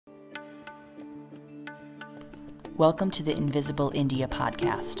Welcome to the Invisible India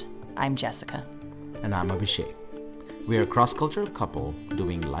podcast. I'm Jessica. And I'm Abhishek. We're a cross-cultural couple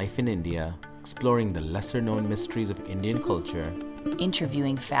doing life in India, exploring the lesser-known mysteries of Indian culture,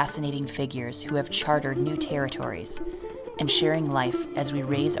 interviewing fascinating figures who have chartered new territories, and sharing life as we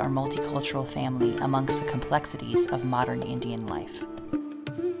raise our multicultural family amongst the complexities of modern Indian life.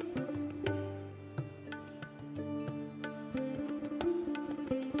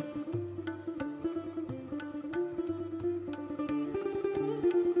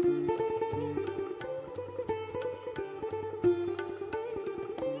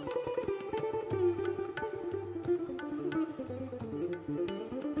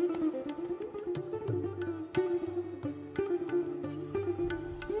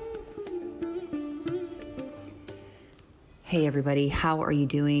 Hey everybody, how are you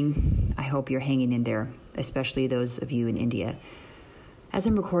doing? I hope you're hanging in there, especially those of you in India. As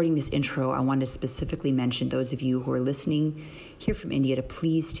I'm recording this intro, I want to specifically mention those of you who are listening here from India to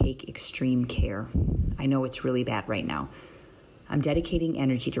please take extreme care. I know it's really bad right now. I'm dedicating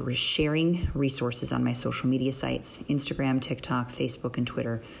energy to sharing resources on my social media sites, Instagram, TikTok, Facebook, and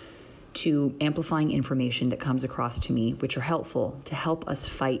Twitter, to amplifying information that comes across to me, which are helpful to help us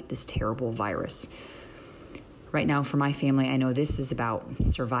fight this terrible virus. Right now, for my family, I know this is about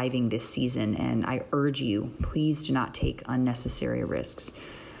surviving this season, and I urge you, please do not take unnecessary risks.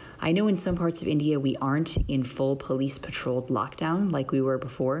 I know in some parts of India we aren't in full police-patrolled lockdown like we were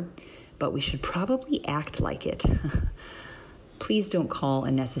before, but we should probably act like it. Please don't call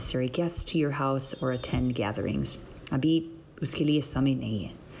unnecessary guests to your house or attend gatherings. Abhi uske liye samay nahi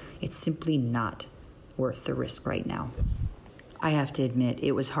hai. It's simply not worth the risk right now. I have to admit,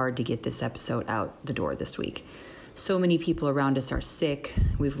 it was hard to get this episode out the door this week. So many people around us are sick,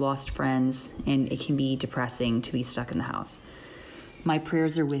 we've lost friends, and it can be depressing to be stuck in the house. My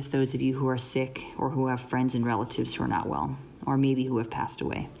prayers are with those of you who are sick or who have friends and relatives who are not well, or maybe who have passed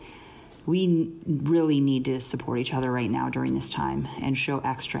away. We really need to support each other right now during this time and show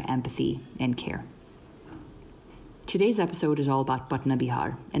extra empathy and care. Today's episode is all about Patna,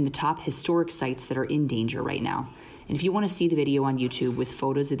 Bihar, and the top historic sites that are in danger right now. And if you want to see the video on YouTube with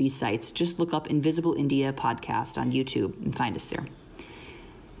photos of these sites, just look up Invisible India Podcast on YouTube and find us there.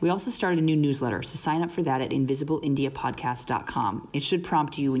 We also started a new newsletter, so sign up for that at invisibleindiapodcast.com. It should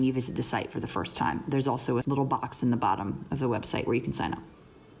prompt you when you visit the site for the first time. There's also a little box in the bottom of the website where you can sign up.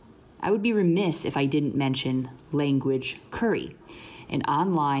 I would be remiss if I didn't mention Language Curry, an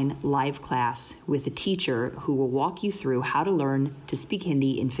online live class with a teacher who will walk you through how to learn to speak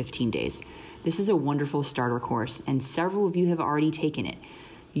Hindi in 15 days. This is a wonderful starter course, and several of you have already taken it.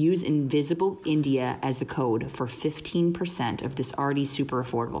 Use Invisible India as the code for 15% of this already super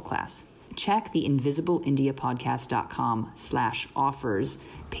affordable class. Check the invisibleindiapodcast.com/offers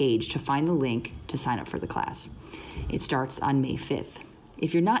page to find the link to sign up for the class. It starts on May 5th.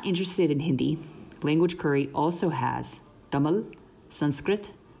 If you're not interested in Hindi, Language Curry also has Tamil, Sanskrit,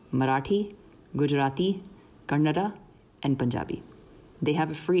 Marathi, Gujarati, Kannada, and Punjabi. They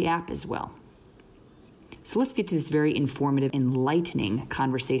have a free app as well. So let's get to this very informative, enlightening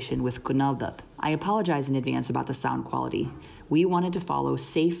conversation with Kunal Dutt. I apologize in advance about the sound quality. We wanted to follow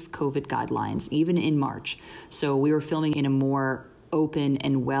safe COVID guidelines, even in March. So we were filming in a more open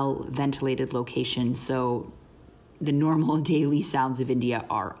and well-ventilated location. So the normal daily sounds of India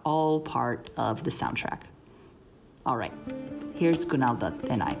are all part of the soundtrack. All right, here's Kunal Dutt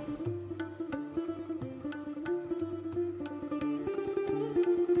and I.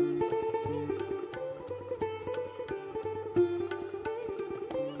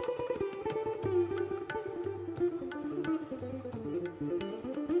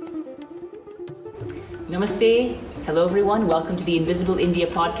 Namaste. Hello, everyone. Welcome to the Invisible India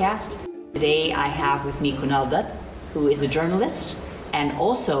podcast. Today, I have with me Kunal Dutt, who is a journalist and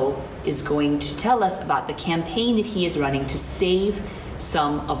also is going to tell us about the campaign that he is running to save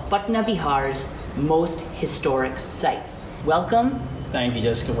some of Patna, Bihar's most historic sites. Welcome. Thank you,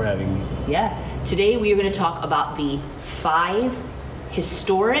 Jessica, for having me. Yeah. Today, we are going to talk about the 5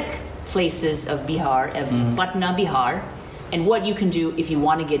 historic places of Bihar, of Patna, Bihar, and what you can do if you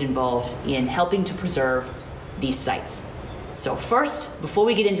want to get involved in helping to preserve these sites. So first, before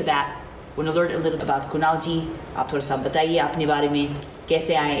we get into that, we're going to learn a little about Kunal ji. आप थोड़ा सा बताइए अपने बारे में,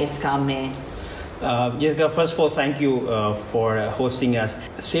 कैसे आए इस काम में? Jessica, first of all, thank you for hosting us.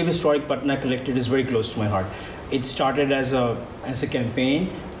 Save Historic Patna Collected is very close to my heart. It started as a campaign,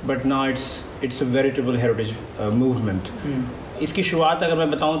 but now it's a veritable heritage movement. इसकी शुरुआत अगर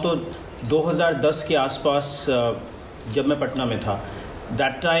मैं बताऊं तो 2010 के आसपास जब मैं पटना में था,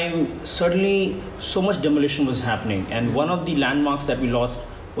 that time certainly so much demolition was happening, and one of the landmarks that we lost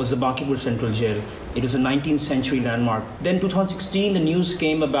was the Bankipur Central Jail. It was a 19th century landmark. Then 2016, the news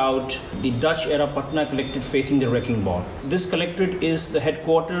came about the Dutch era Patna Collectorate facing the wrecking ball. This collectorate is the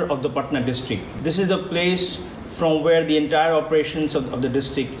headquarters of the Patna district. This is the place from where the entire operations of the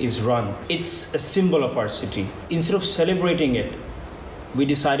district is run. It's a symbol of our city. Instead of celebrating it, we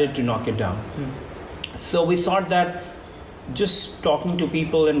decided to knock it down. So we thought that just talking to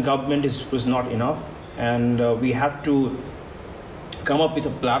people and government was not enough, and we have to come up with a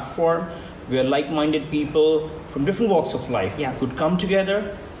platform where like-minded people from different walks of life could come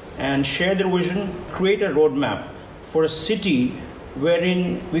together and share their vision, create a roadmap for a city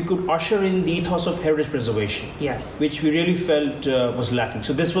wherein we could usher in the ethos of heritage preservation, which we really felt was lacking.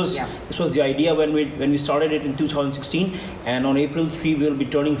 So this was the idea when we started it in 2016, and on April 3 we will be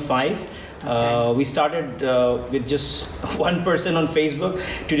turning 5. We started with just one person on Facebook.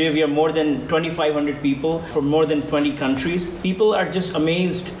 Today we are more than 2,500 people from more than 20 countries. People are just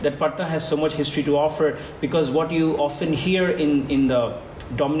amazed that Patna has so much history to offer, because what you often hear in the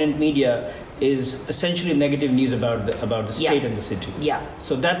dominant media is essentially negative news about the state and the city.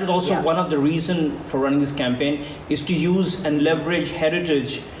 So that was also one of the reasons for running this campaign, is to use and leverage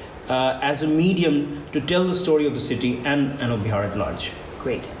heritage as a medium to tell the story of the city and of Bihar at large.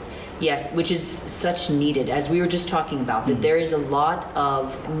 Great. Yes, which is such needed, as we were just talking about, that there is a lot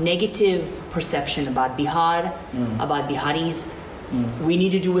of negative perception about Bihar, about Biharis. We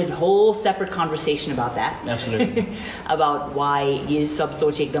need to do a whole separate conversation about that. Absolutely. About why ye sab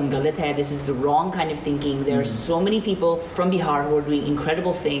soch ekdam galat hai. This is the wrong kind of thinking. There are so many people from Bihar who are doing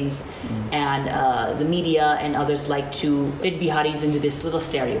incredible things, and the media and others like to fit Biharis into this little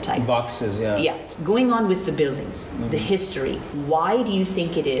stereotype. Boxes, Going on with the buildings, the history. Why do you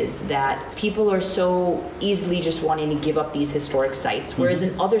think it is that people are so easily just wanting to give up these historic sites, whereas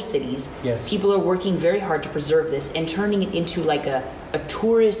in other cities, people are working very hard to preserve this and turning it into like a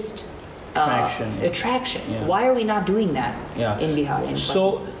tourist attraction. Why are we not doing that in Bihar?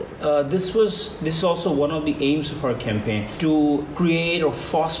 This is also one of the aims of our campaign, to create or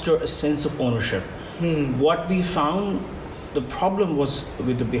foster a sense of ownership. What we found, the problem was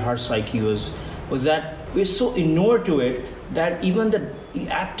with the Bihar psyche was that we're so inured to it that even the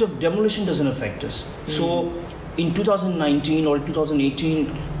act of demolition doesn't affect us. So in 2019 or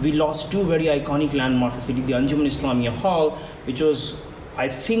 2018, we lost two very iconic landmarks of the city, the Anjuman Islamia Hall, which was, I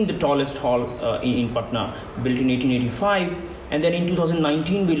think, the tallest hall in Patna, built in 1885. And then in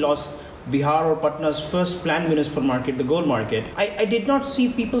 2019, we lost Bihar or Patna's first planned municipal market, the Gold Market. I did not see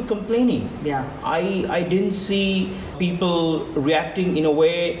people complaining. I didn't see people reacting in a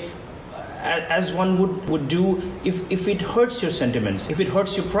way as one would do if it hurts your sentiments, if it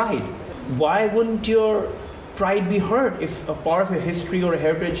hurts your pride. Why wouldn't your pride be hurt if a part of your history or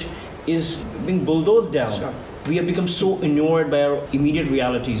heritage is being bulldozed down? We have become so inured by our immediate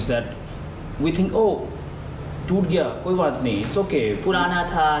realities that we think, oh, टूट गया, कोई बात नहीं, it's okay. पुराना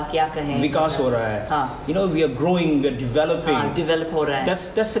था, क्या कहें? विकास हो रहा है. You know, we are growing, we are developing. Develop हो रहा है.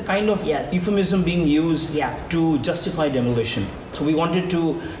 That's the kind of euphemism being used to justify demolition. So we wanted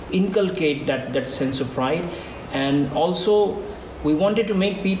to inculcate that sense of pride, and also we wanted to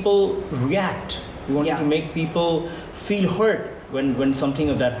make people react. We wanted to make people feel hurt when something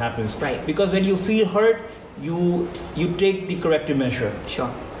of that happens. Right. Because when you feel hurt, you take the corrective measure.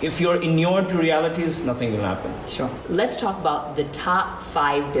 Sure. If you're inured to realities, nothing will happen. Sure. Let's talk about the top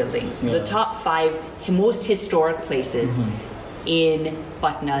 5 buildings, the top 5 most historic places in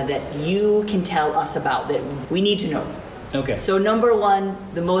Patna that you can tell us about, that we need to know. Okay. So number 1,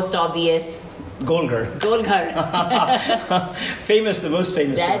 the most obvious. Golghar. Famous, the most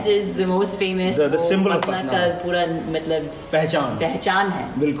famous. That is the most famous. The symbol of Patna ka pura matlab pehchan hai.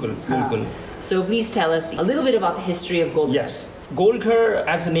 Bilkul. So please tell us a little bit about the history of Golghar. Yes. Golghar,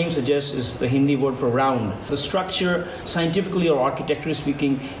 as the name suggests, is the Hindi word for round. The structure, scientifically or architecturally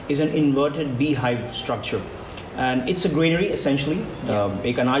speaking, is an inverted beehive structure. And it's a granary, essentially.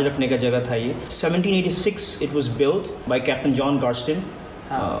 Ek anaj rakhne ka jagah tha ye. 1786, it was built by Captain John Garstin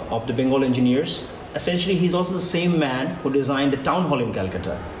of the Bengal Engineers. Essentially, he's also the same man who designed the town hall in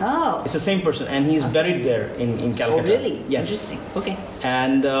Calcutta. Oh. It's the same person, and he's buried there in Calcutta. Oh, really? Yes. Interesting. Okay.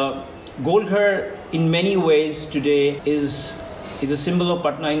 And Golghar, in many ways today, is a symbol of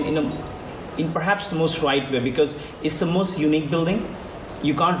Patna in perhaps the most right way, because it's the most unique building.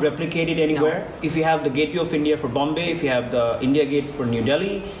 You can't replicate it anywhere. No. If you have the Gateway of India for Bombay, if you have the India Gate for New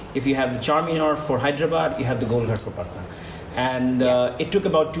Delhi, if you have the Charminar for Hyderabad, you have the Golghar for Patna. And it took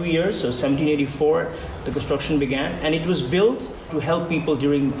about 2 years, so 1784, the construction began, and it was built to help people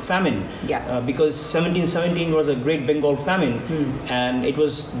during famine. Because 1717 was a Great Bengal famine, and it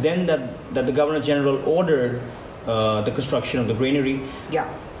was then that the Governor General ordered the construction of the granary.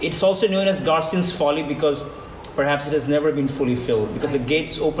 It's also known as Garstin's Folly because perhaps it has never been fully filled because the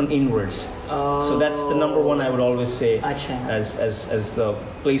gates open inwards. So that's the number one I would always say as the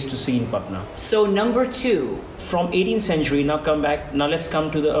place to see in Patna. So number 2. From 18th century, now let's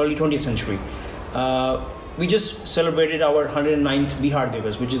come to the early 20th century. We just celebrated our 109th Bihar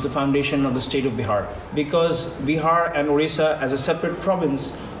Divas, which is the foundation of the state of Bihar. Because Bihar and Orissa as a separate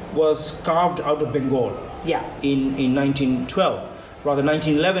province was carved out of Bengal in 1912. Rather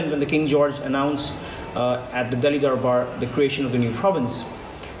 1911 when the King George announced at the Delhi Darbar the creation of the new province.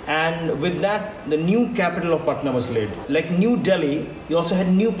 And with that, the new capital of Patna was laid. Like New Delhi, you also had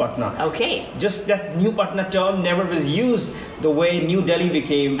New Patna. Okay. Just that New Patna term never was used the way New Delhi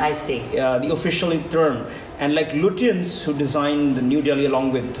became the official term. And like Lutyens, who designed the New Delhi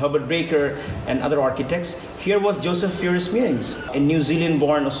along with Herbert Baker and other architects, here was Joseph Furious Means, a New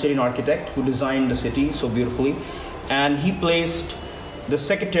Zealand-born Australian architect who designed the city so beautifully. And he placed the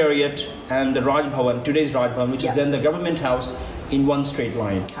Secretariat and the Raj Bhavan, today's Raj Bhavan, which is then the government house, in one straight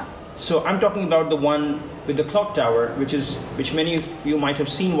line. So I'm talking about the one with the clock tower, which many of you might have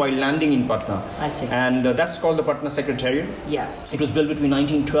seen while landing in Patna. I see. And that's called the Patna Secretariat. Yeah. It was built between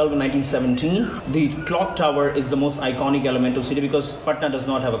 1912 and 1917. The clock tower is the most iconic element of the city because Patna does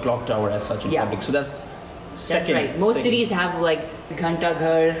not have a clock tower as such in public. So that's right. Most cities have like the Ghanta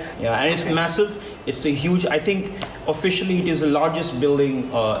Ghar. Yeah, and it's massive. It's a huge, I think officially it is the largest building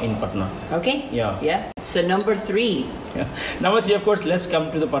in Patna. Okay. Yeah. So number 3. Yeah. Number 3, of course, let's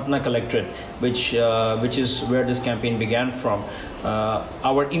come to the Patna Collectorate, which is where this campaign began from.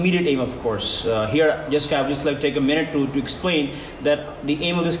 Our immediate aim, of course, here, Jessica, I would just like to take a minute to explain that the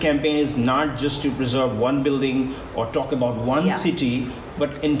aim of this campaign is not just to preserve one building or talk about one city,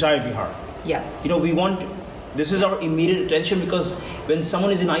 but entire Bihar. Yeah. This is our immediate attention because when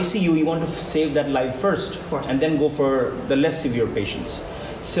someone is in ICU, you want to save that life first, of course, and then go for the less severe patients.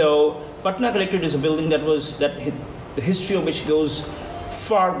 So Patna Collectorate is a building the history of which goes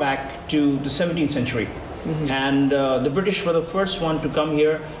far back to the 17th century. Mm-hmm. And the British were the first one to come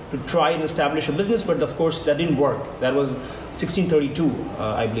here to try and establish a business, but of course that didn't work. That was 1632,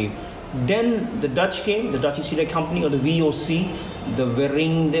 I believe. Then the Dutch came, the Dutch East India Company, or the VOC, the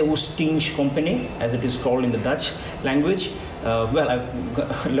Verenigde Oost-Indische Company, as it is called in the Dutch language. I've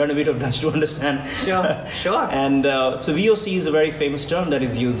learned a bit of Dutch to understand. Sure. And so VOC is a very famous term that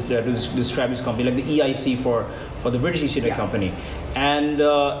is used to describe this company, like the EIC for the British East India Company. And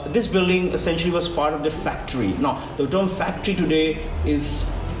this building essentially was part of the factory. Now, the term factory today is,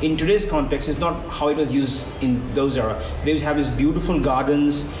 in today's context, is not how it was used in those era. They would have these beautiful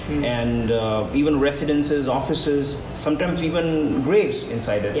gardens and even residences, offices, sometimes even graves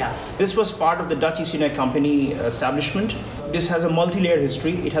inside it. Yeah. This was part of the Dutch East India Company establishment. This has a multi-layered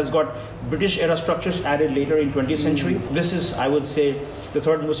history. It has got British era structures added later in 20th century. This is, I would say, the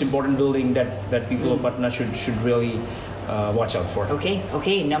third most important building that people of Patna should really watch out for.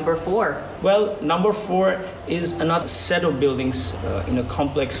 Okay, number 4. Well, number 4 is another set of buildings in a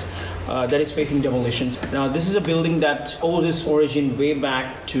complex that is facing demolition. Now, this is a building that owes its origin way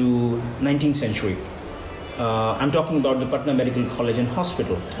back to 19th century. I'm talking about the Patna Medical College and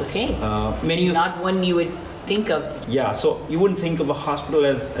Hospital. Okay. Not one you would think of. Yeah, so you wouldn't think of a hospital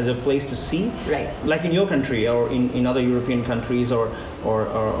as a place to see. Right. Like in your country or in other European countries or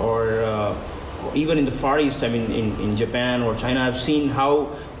even in the Far East, I mean in Japan or China, I've seen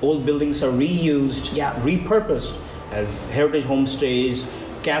how old buildings are reused, repurposed as heritage homestays,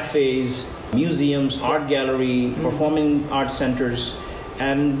 cafes, museums, art gallery, performing art centers,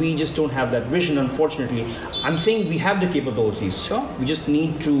 and we just don't have that vision, unfortunately. I'm saying we have the capabilities. Sure. We just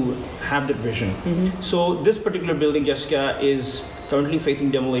need to have that vision. So this particular building, Jessica, is currently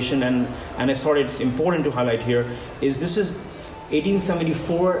facing demolition, and I thought it's important to highlight here is this is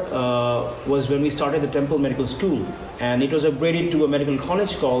 1874 was when we started the Temple Medical School, and it was upgraded to a medical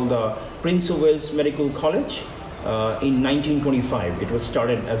college called Prince of Wales Medical College in 1925. It was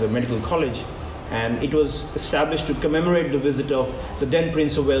started as a medical college, and it was established to commemorate the visit of the then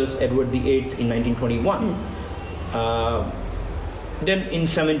Prince of Wales, Edward VIII, in 1921. Then in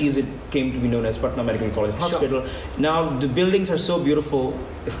 70s it came to be known as Patna Medical College Hospital. Sure. Now the buildings are so beautiful,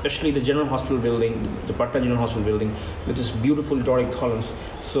 especially the General Hospital building, the Patna General Hospital building, with this beautiful Doric columns.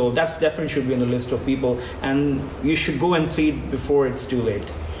 So that's definitely should be on the list of people, and you should go and see it before it's too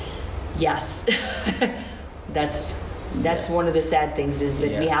late. Yes. That's one of the sad things is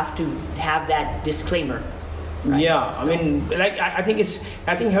that we have to have that disclaimer. Right? Yeah, so. I mean, like I think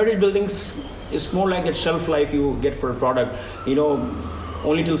heritage buildings is more like a shelf life you get for a product,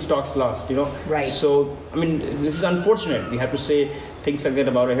 only till stocks last, Right. So, I mean, this is unfortunate. We have to say things like that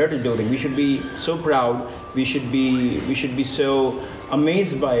about a heritage building. We should be so proud. We should be so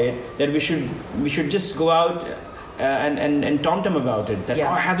amazed by it that we should just go out and tom-tom about it. That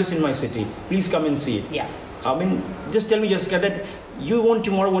I have this in my city. Please come and see it. Yeah. I mean, just tell me, Jessica, that you won't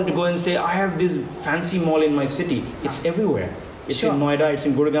tomorrow want to go and say, I have this fancy mall in my city. It's everywhere. It's in Noida, it's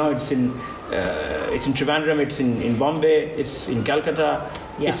in Gurgaon, it's in Trivandrum, it's in Bombay, it's in Calcutta,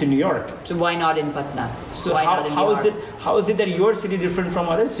 it's in New York. So why not in Patna? So how is it that your city is different from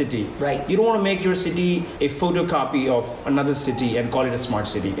other city? Right. You don't want to make your city a photocopy of another city and call it a smart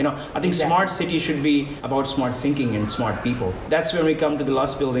city. I think smart city should be about smart thinking and smart people. That's when we come to the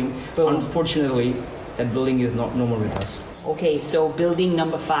last building. Boom. Unfortunately, that building is no more with us. Okay, so building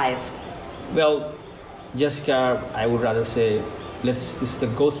number 5. Well, Jessica, I would rather say this is the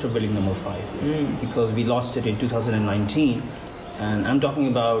ghost of building number 5 because we lost it in 2019, and I'm talking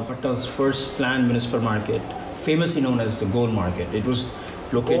about Patna's first planned municipal market, famously known as the Gold Market. It was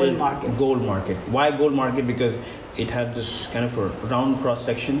located Gold Market. Why Gold Market? Because it had this kind of a round cross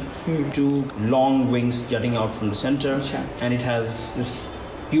section, 2 long wings jutting out from the center, and it has this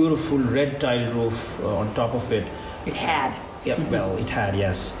beautiful red tile roof on top of it. It had. Yeah, well, it had,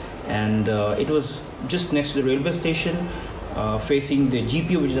 yes. And it was just next to the railway station, facing the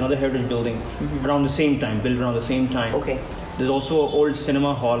GPO, which is another heritage building, built around the same time. Okay. There's also an old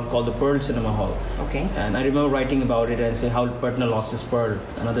cinema hall called the Pearl Cinema Hall. Okay. And I remember writing about it and saying how Patna lost its pearl,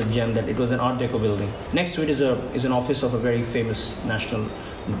 another gem, that it was an Art Deco building. Next to it is an office of a very famous national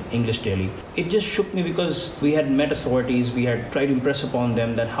English daily. It just shook me because we had met authorities, we had tried to impress upon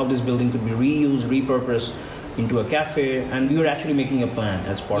them that how this building could be reused, repurposed into a cafe, and we were actually making a plan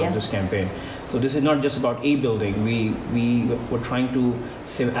as part of this campaign. So this is not just about a building. We were trying to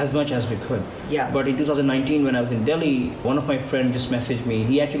save as much as we could. Yeah. But in 2019, when I was in Delhi, one of my friends just messaged me.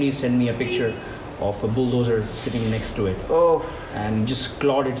 He actually sent me a picture of a bulldozer sitting next to it. Oh. And just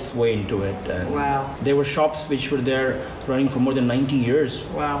clawed its way into it. And wow. There were shops which were there running for more than 90 years.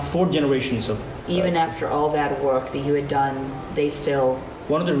 Wow. 4 generations of... Even after all that work that you had done, they still...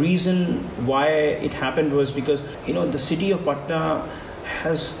 One of the reasons why it happened was because, the city of Patna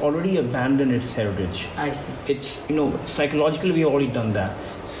has already abandoned its heritage. I see. It's, psychologically we've already done that.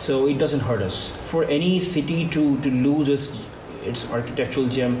 So it doesn't hurt us. For any city to lose its architectural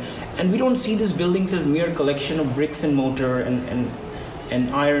gem, and we don't see these buildings as mere collection of bricks and mortar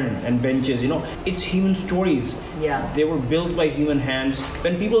and iron and benches, it's human stories. Yeah. They were built by human hands.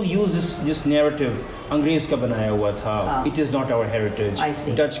 When people use this narrative, Angrez ka banaya hua tha, it is not our heritage. I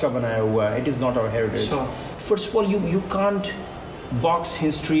see. Dutch ka banaya hua, it is not our heritage. Sure. First of all, you can't box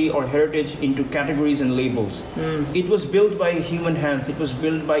history or heritage into categories and labels. It was built by human hands. It was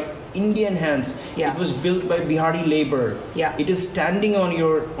built by Indian hands. Yeah. It was built by Bihari labor. Yeah. It is standing on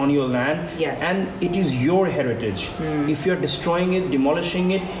your land. Yes. And it is your heritage. If you're destroying it,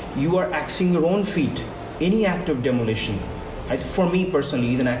 demolishing it, you are axing your own feet. Any act of demolition, for me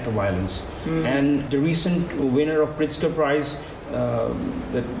personally, is an act of violence. And the recent winner of Pritzker Prize,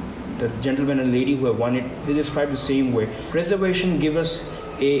 the gentleman and lady who have won it, they describe the same way. Preservation gives us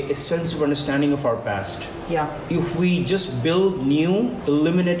a sense of understanding of our past. Yeah. If we just build new,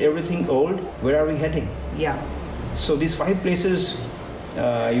 eliminate everything old, where are we heading? Yeah. So these 5 places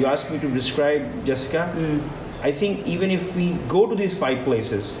you asked me to describe, Jessica, I think even if we go to these 5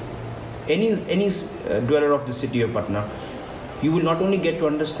 places, any dweller of the city of Patna, you will not only get to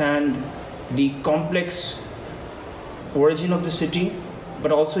understand the complex origin of the city,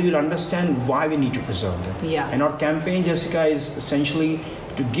 but also you'll understand why we need to preserve them. Yeah. And our campaign, Jessica, is essentially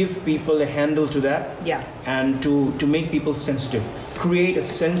to give people a handle to that. Yeah. And to make people sensitive. Create a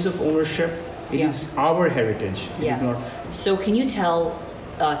sense of ownership. It is our heritage. Yeah. It is not... So can you tell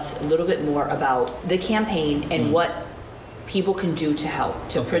us a little bit more about the campaign and what people can do to help,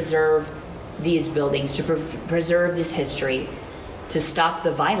 to preserve these buildings, to preserve this history, to stop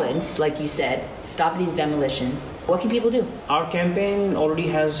the violence, like you said, stop these demolitions? What can people do? Our campaign already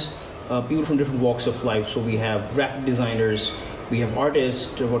has people from different walks of life. So we have graphic designers, we have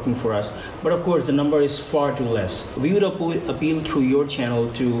artists working for us. But of course, the number is far too less. We would appeal through your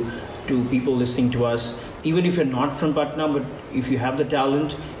channel to people listening to us, even if you're not from Patna, but if you have the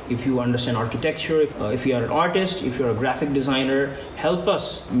talent, if you understand architecture, if you are an artist, if you're a graphic designer, help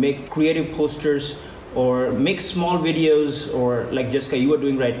us make creative posters or make small videos, or like Jessica, you are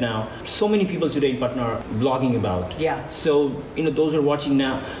doing right now. So many people today in Patna are blogging about. Yeah. So, those who are watching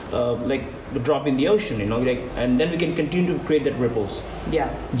now, like the drop in the ocean, and then we can continue to create that ripples.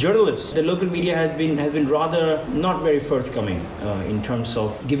 Yeah. Journalists, the local media has been rather not very forthcoming in terms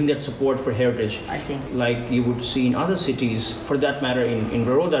of giving that support for heritage. I see. Like you would see in other cities, for that matter, in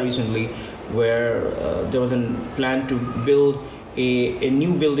Baroda recently, where there was a plan to build a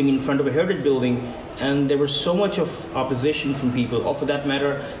new building in front of a heritage building, and there was so much of opposition from people, or for that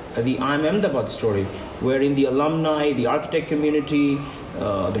matter, the I Am Ahmedabad story, wherein the alumni, the architect community,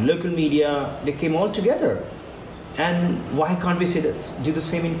 the local media, they came all together. And why can't we say that, do the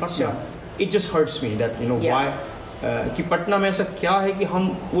same in Patna? Sure. It just hurts me that, why कि पटना में ऐसा क्या है कि हम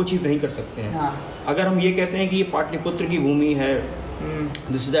वो चीज़ नहीं कर सकते हैं. अगर हम ये कहते हैं कि ये पाटलिपुत्र की भूमि है,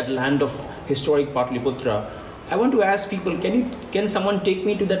 this is that land of historic Patliputra, I want to ask people, can someone take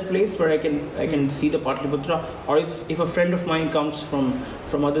me to that place where I can see the Patliputra? Or if a friend of mine comes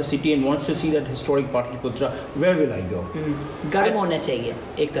from other city and wants to see that historic Patliputra, where will I go? गर्व होना चाहिए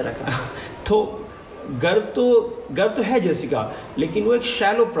एक तरह का. तो गर्व तो है जेसिका, लेकिन वो एक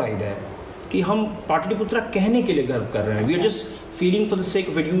शैलो प्राइड है कि हम पाटलिपुत्रा कहने के लिए गर्व कर रहे हैं. We are just feeling for the sake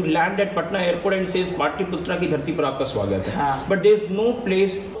of it. You land at Patna airport and says Pataliputra की धरती पर आपका स्वागत है. But there is no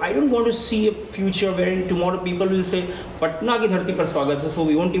place. I don't want to see a future where tomorrow people will say Patna की धरती पर स्वागत है, so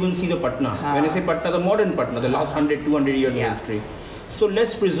we won't even see the Patna. When I say Patna, the modern Patna, the last 100-200 years of history. So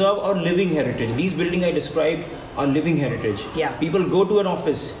let's preserve our living heritage. These buildings I described are living heritage. Yeah. People go to an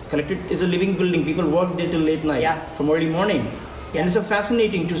office. Collected is a living building. People work there till late night, from early morning. Yeah. And it's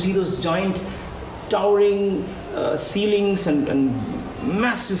fascinating to see those giant, towering ceilings and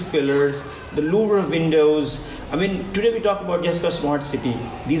massive pillars, the Louvre windows. I mean, today we talk about Jessica Smart City.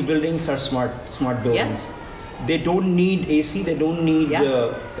 These buildings are smart buildings. Yeah. They don't need AC. They don't need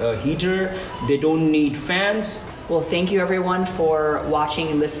heater. They don't need fans. Well, thank you everyone for watching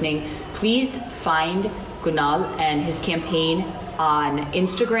and listening. Please find Kunal and his campaign on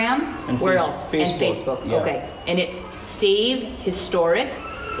Instagram. And where else? Facebook. And Facebook. Yeah. Okay. And it's Save Historic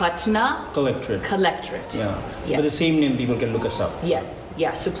Patna Collectorate. Yeah. Yes. By the same name, people can look us up. Yes.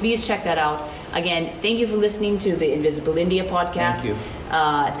 Yeah. So please check that out. Again, thank you for listening to the Invisible India podcast. Thank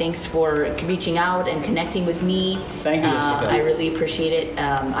you. Thanks for reaching out and connecting with me. Thank you, Jessica. I really appreciate it.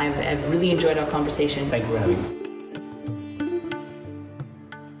 I've really enjoyed our conversation. Thank you for having me.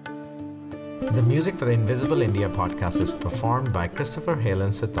 The music for the Invisible India podcast is performed by Christopher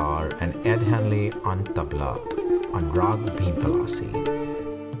Halen Sitar and Ed Hanley on tabla on Rag Bhim Palasi.